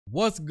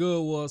What's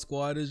good, Wuz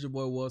Squad? It's your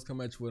boy Wuz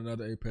coming at you with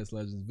another Apex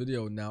Legends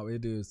video. Now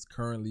it is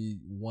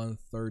currently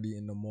 1:30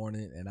 in the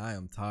morning and I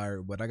am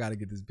tired, but I got to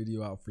get this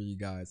video out for you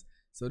guys.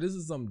 So this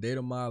is some data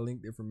mine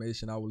linked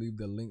information. I will leave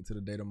the link to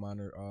the data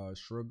miner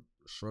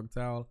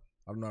Shrugtal.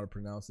 I don't know how to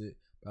pronounce it,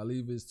 but I'll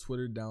leave his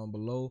Twitter down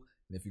below.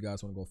 And if you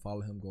guys want to go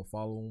follow him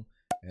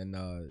and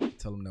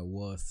tell him that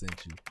Wuz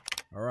sent you.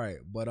 All right,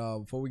 but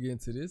before we get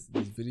into this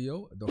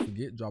video, don't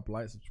forget, drop a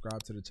like,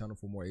 subscribe to the channel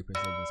for more Apex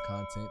Legends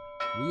content.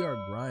 We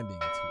are grinding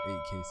to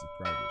 8K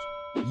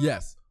subscribers.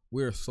 Yes,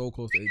 we are so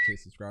close to 8K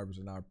subscribers,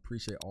 and I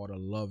appreciate all the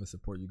love and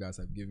support you guys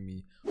have given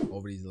me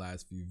over these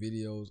last few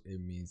videos. It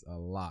means a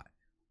lot.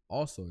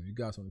 Also, if you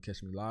guys want to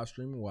catch me live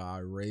streaming while I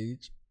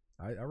rage,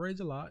 I rage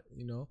a lot,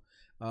 you know.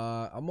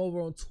 I'm over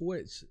on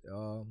Twitch.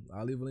 I'll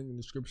leave a link in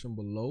the description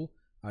below.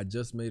 I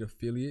just made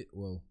affiliate.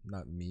 Well,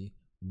 not me.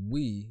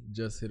 We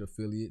just hit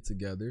affiliate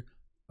together.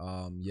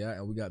 Yeah,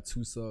 and we got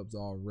 2 subs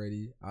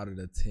already out of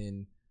the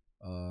 10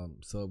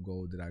 sub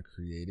goal that I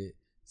created.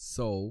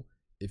 So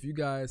if you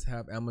guys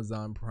have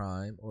Amazon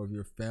Prime, or if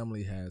your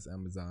family has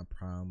Amazon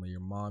Prime, or your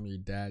mom, your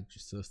dad, your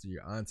sister,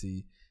 your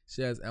auntie,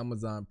 she has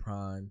Amazon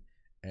Prime,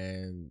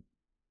 and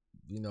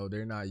you know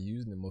they're not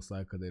using it most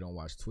likely because they don't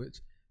watch Twitch.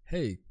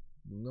 Hey,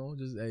 you know,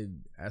 just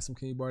ask them,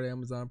 can you borrow the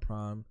Amazon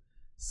Prime?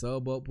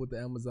 Sub up with the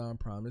Amazon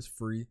Prime. It's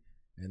free.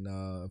 And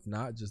if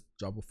not, just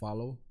drop a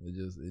follow. It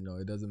just, you know,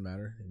 it doesn't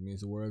matter. It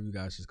means the world. You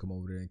guys just come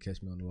over there and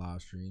catch me on the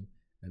live stream.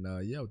 And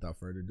yeah, without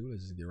further ado,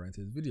 let's just get right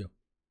into this video.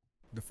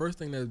 The first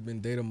thing that's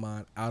been data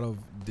mined out of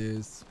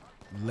this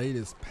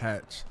latest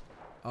patch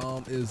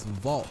is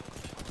VALK.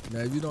 Now,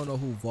 if you don't know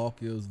who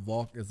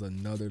VALK is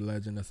another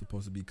legend that's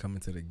supposed to be coming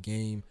to the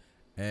game.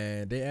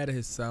 And they added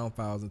his sound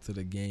files into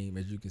the game.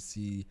 As you can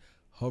see,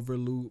 hover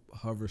loop,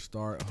 hover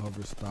start,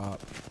 hover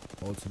stop,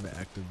 ultimate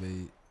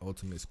activate,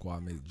 ultimate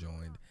squad mate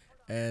joined.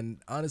 And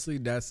honestly,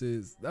 that's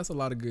a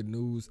lot of good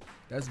news.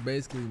 That's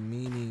basically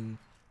meaning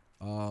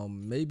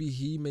maybe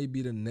he may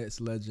be the next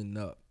legend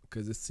up,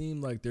 because it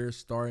seemed like they're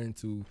starting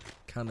to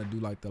kind of do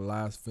like the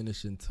last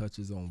finishing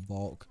touches on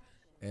VALK,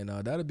 and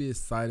that'll be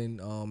exciting.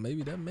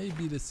 Maybe that may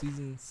be the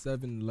season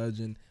 7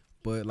 legend,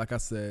 but like I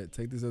said,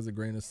 take this as a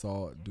grain of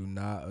salt. Do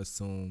not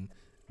assume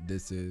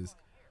this is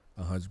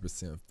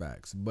 100%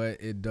 facts,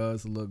 but it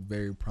does look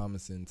very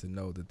promising to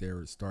know that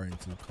they're starting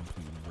to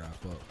completely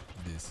wrap up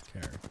this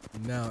character.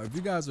 Now, if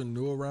you guys are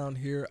new around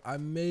here, I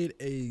made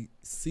a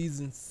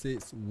season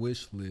 6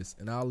 wish list,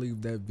 and I'll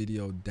leave that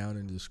video down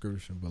in the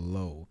description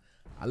below.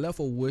 I left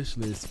a wish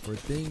list for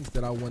things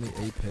that I wanted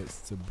Apex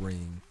to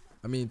bring.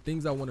 I mean,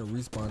 things I wanted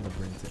Respawn to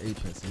bring to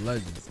Apex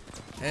Legends.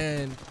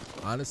 And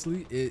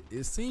honestly,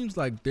 it seems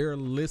like they're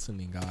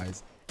listening,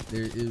 guys.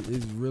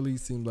 It really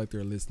seems like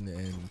they're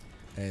listening,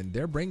 and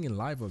they're bringing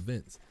live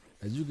events.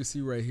 As you can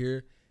see right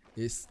here,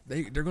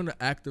 they're gonna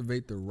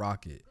activate the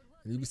rocket,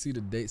 and you can see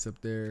the dates up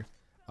there: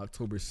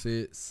 October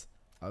 6th,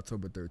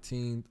 October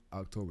 13th,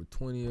 October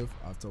 20th,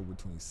 October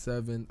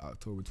 27th,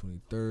 October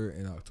 23rd,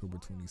 and October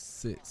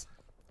 26th.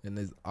 And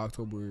this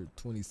October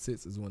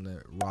 26th is when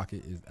the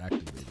rocket is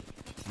activated.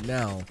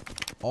 Now,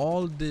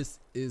 all this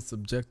is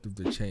subjective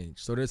to change,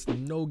 so there's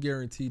no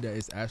guarantee that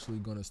it's actually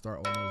gonna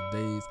start on those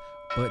days.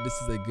 But this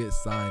is a good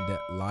sign that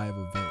live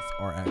events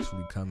are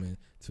actually coming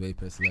to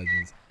Apex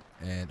Legends,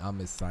 and I'm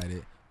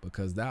excited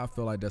because I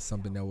feel like that's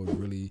something that would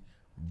really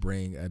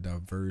bring a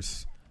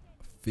diverse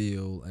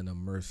feel and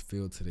immersed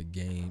feel to the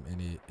game,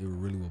 and it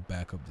really will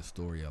back up the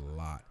story a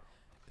lot.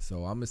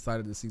 So I'm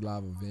excited to see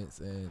live events,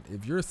 and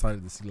if you're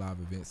excited to see live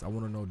events, I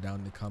want to know down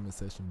in the comment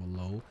section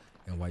below.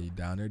 And while you're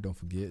down there, don't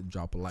forget,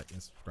 drop a like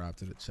and subscribe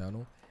to the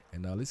channel.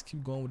 And let's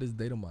keep going with this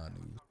data mine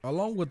news.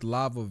 Along with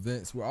live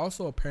events, we're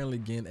also apparently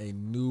getting a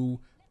new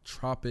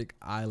Tropic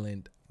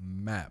Island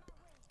map.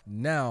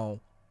 Now,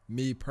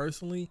 me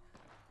personally,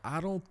 I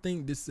don't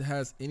think this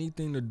has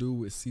anything to do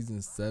with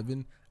season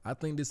 7. I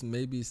think this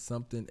may be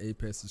something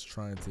Apex is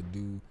trying to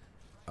do.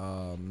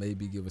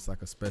 Maybe give us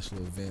like a special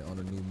event on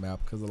a new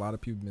map, because a lot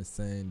of people have been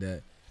saying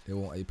that they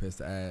want Apex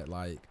to add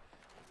like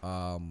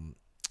a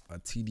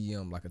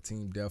TDM, like a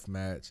team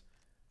deathmatch,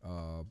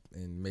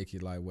 and make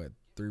it like what,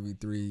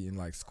 3v3 in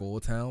like Skull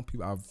Town.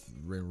 People, I've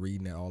been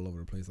reading that all over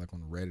the place, like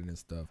on Reddit and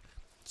stuff.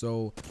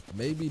 So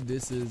maybe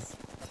this is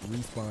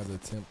Respawn's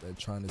attempt at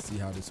trying to see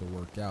how this will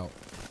work out,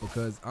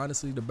 because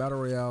honestly, the battle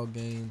royale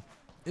game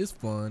is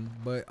fun,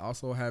 but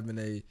also having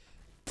a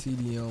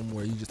TDM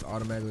where you just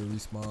automatically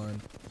respawn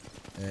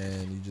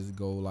and you just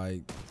go like,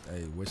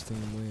 hey, which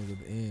team wins at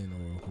the end,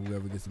 or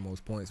whoever gets the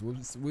most points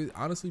would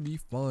honestly be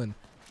fun,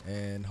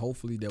 and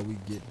hopefully that we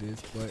get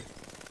this. But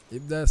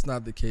if that's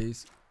not the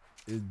case,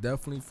 it's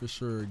definitely for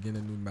sure getting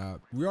a new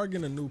map. We are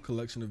getting a new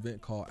collection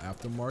event called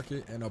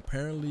Aftermarket, and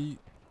apparently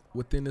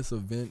within this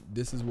event,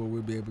 this is where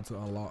we'll be able to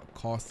unlock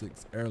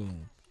Caustic's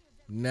Heirloom.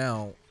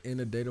 Now, in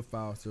the data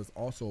files, there's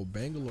also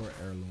Bangalore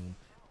Heirloom,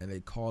 and they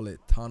call it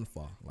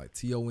Tonfa, like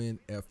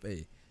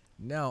Tonfa.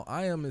 Now,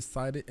 I am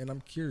excited and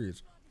I'm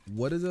curious,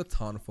 what is a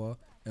Tonfa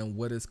and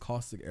what is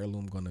Caustic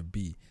Heirloom gonna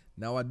be?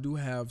 Now, I do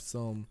have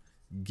some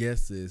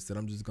guesses that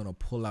I'm just gonna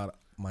pull out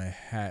my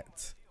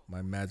hat,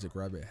 my magic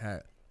rabbit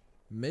hat.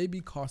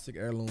 maybe Caustic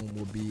Heirloom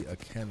will be a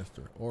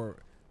canister, or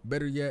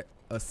better yet,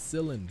 a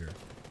cylinder,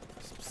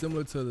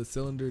 similar to the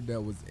cylinder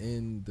that was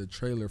in the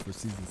trailer for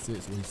season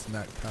 6 where he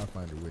smacked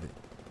Pathfinder with it.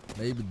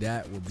 Maybe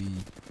that will be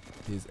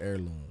his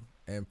heirloom.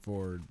 And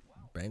for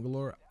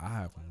Bangalore, I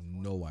have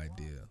no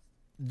idea.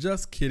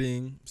 Just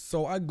kidding.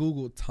 So I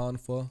googled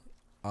Tonfa.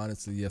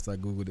 Honestly, yes, I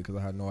googled it because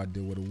I had no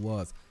idea what it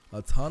was.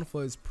 A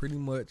Tonfa is pretty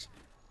much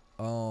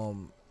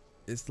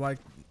it's like,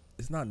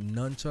 it's not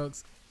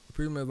nunchucks, it's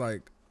pretty much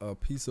like a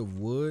piece of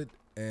wood,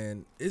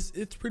 and it's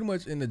pretty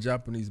much in the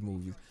Japanese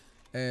movies.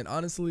 And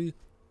honestly,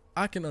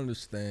 I can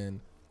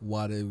understand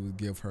why they would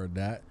give her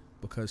that,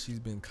 because she's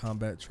been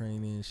combat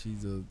training,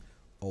 she's a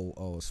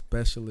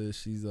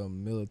specialist, she's a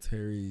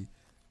military,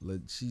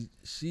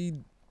 she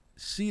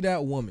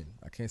that woman.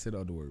 I can't say the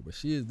other word, but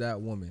she is that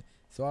woman.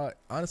 So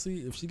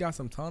honestly, if she got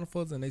some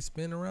Tonfas and they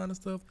spin around and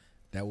stuff,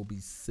 that would be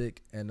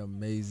sick and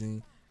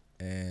amazing.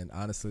 And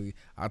honestly,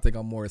 I think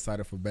I'm more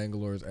excited for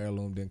Bangalore's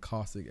heirloom than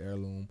Caustic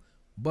Heirloom.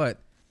 But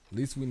at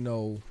least we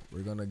know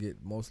we're gonna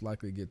most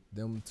likely get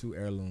them 2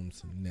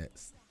 heirlooms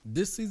next.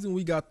 This season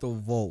we got the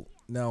VALK.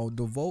 Now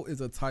the VALK is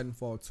a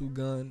Titanfall 2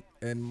 gun,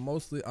 and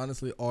mostly,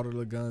 honestly, all of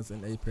the guns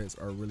in Apex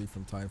are really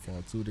from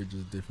Titanfall 2. They're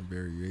just different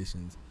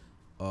variations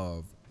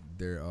of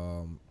their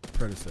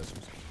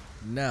predecessors.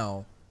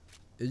 Now,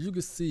 as you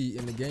can see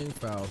in the game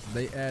files,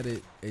 they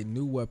added a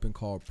new weapon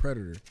called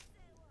Predator.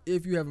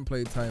 If you haven't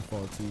played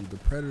Titanfall 2, the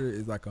Predator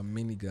is like a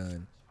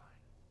minigun,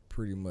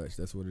 pretty much.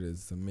 That's what it is.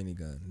 It's a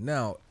minigun.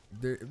 Now,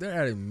 they're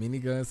adding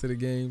miniguns to the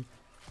game.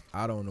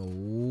 I don't know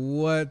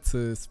what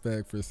to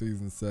expect for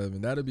season 7.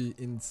 That'll be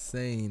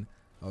insane.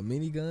 A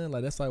minigun,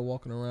 like, that's like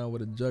walking around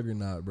with a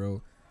juggernaut,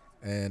 bro.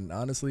 And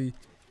honestly,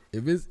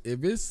 if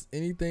it's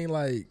anything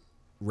like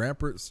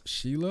Rampart's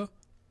Sheila,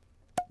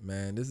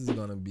 man, this is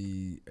gonna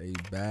be a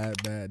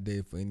bad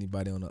day for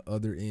anybody on the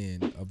other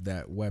end of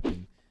that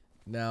weapon.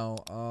 Now,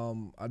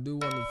 I do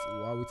want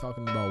to, while we're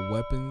talking about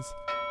weapons,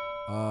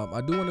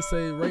 I do want to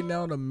say right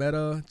now the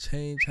meta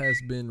change has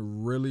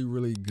been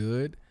really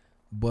good,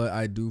 but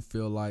I do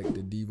feel like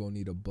the Devo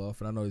need a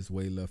buff, and I know it's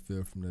way left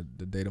field from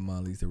the data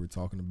mine leaks that we're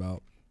talking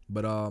about,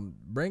 but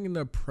bringing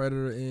the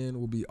Predator in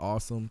will be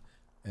awesome,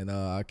 and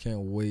I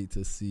can't wait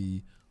to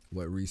see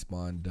what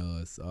Respawn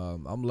does.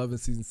 I'm loving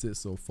season 6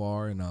 so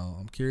far, and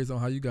I'm curious on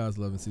how you guys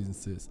loving season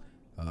 6.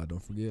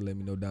 Don't forget, let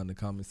me know down in the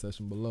comment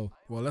section below.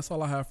 Well, that's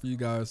all I have for you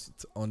guys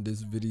on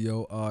this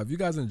video. If you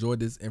guys enjoyed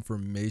this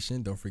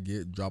information, don't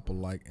forget, drop a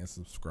like and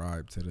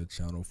subscribe to the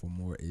channel for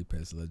more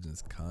Apex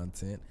Legends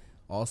content.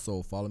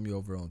 Also, follow me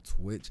over on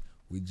Twitch.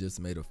 We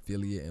just made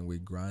affiliate, and we're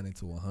grinding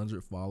to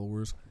 100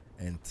 followers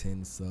and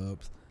 10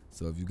 subs.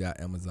 So if you got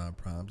Amazon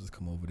Prime, just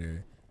come over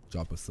there,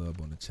 drop a sub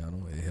on the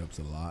channel. It helps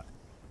a lot.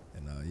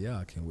 And yeah,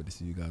 I can't wait to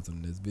see you guys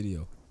on this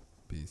video.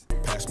 Peace.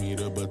 Pass me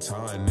the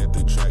baton at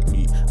the track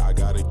meet. I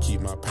gotta keep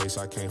my pace.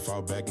 I can't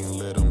fall back and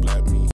let them let me.